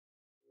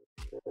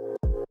My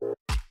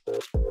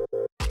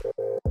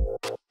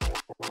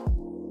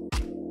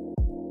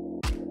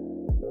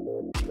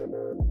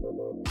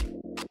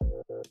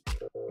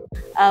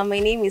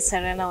name is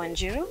Serena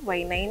Wanjiru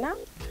Wainaina.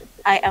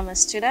 I am a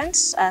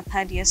student, a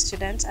third-year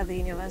student at the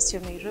University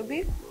of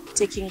Nairobi,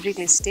 taking real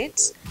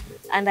estate,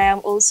 and I am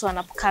also an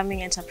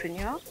upcoming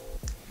entrepreneur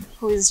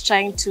who is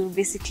trying to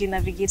basically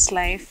navigate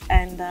life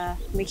and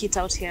make it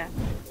out here.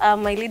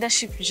 My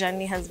leadership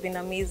journey has been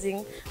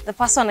amazing. The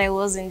person I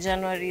was in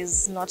January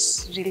is not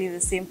really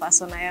the same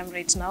person I am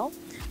right now.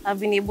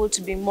 I've been able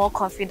to be more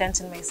confident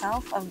in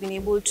myself. I've been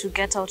able to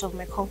get out of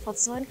my comfort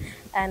zone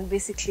and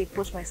basically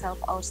put myself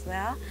out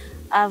there.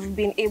 I've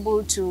been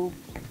able to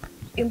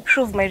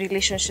improve my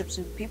relationships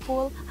with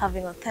people,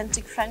 having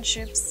authentic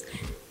friendships,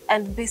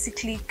 and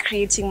basically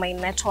creating my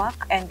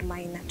network and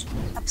my network.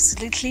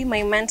 Absolutely,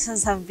 my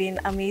mentors have been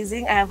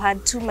amazing. I have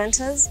had two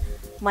mentors.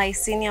 My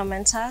senior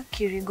mentor,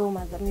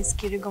 Miss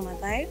Kirigo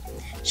Madai.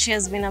 She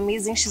has been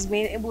amazing. She's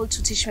been able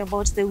to teach me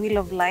about the wheel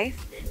of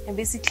life and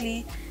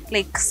basically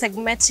like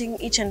segmenting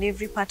each and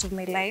every part of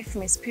my life,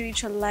 my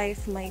spiritual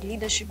life, my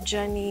leadership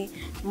journey,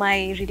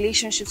 my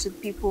relationships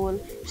with people.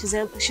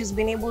 She's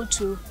been able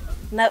to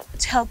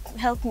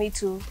help me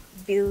to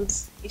build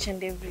each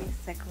and every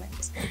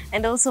segment.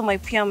 And also my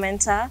peer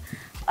mentor,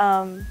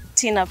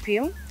 Tina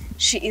Pim.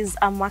 She is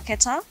a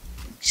marketer.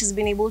 She's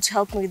been able to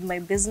help me with my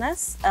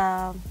business.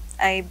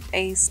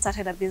 I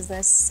started a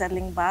business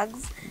selling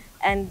bags,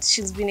 and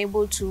she's been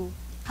able to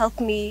help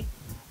me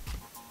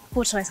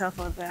put myself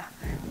out there.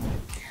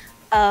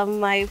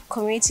 My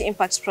community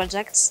impact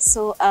project.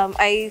 So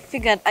I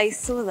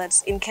saw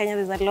that in Kenya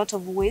there's a lot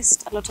of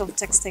waste, a lot of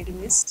textile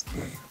waste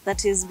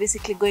that is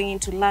basically going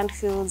into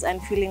landfills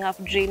and filling up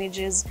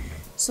drainages.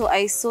 So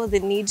I saw the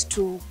need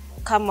to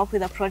come up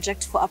with a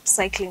project for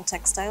upcycling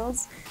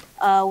textiles,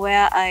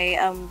 where I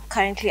am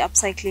currently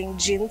upcycling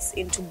jeans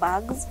into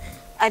bags.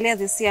 Earlier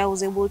this year, I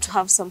was able to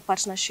have some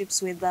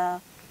partnerships with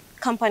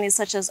companies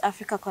such as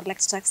Africa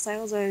Collect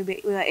Textiles, where we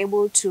were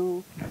able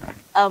to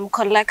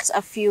collect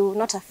a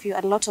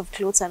lot of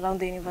clothes around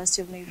the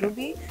University of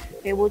Nairobi.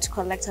 We were able to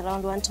collect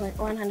around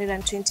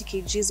 120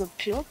 kgs of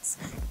clothes,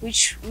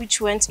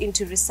 which went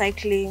into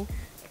recycling,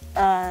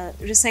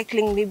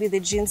 recycling maybe the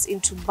jeans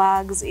into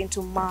bags,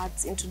 into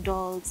mats, into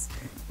dolls,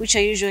 which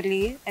are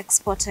usually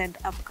exported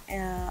up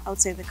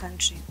outside the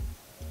country.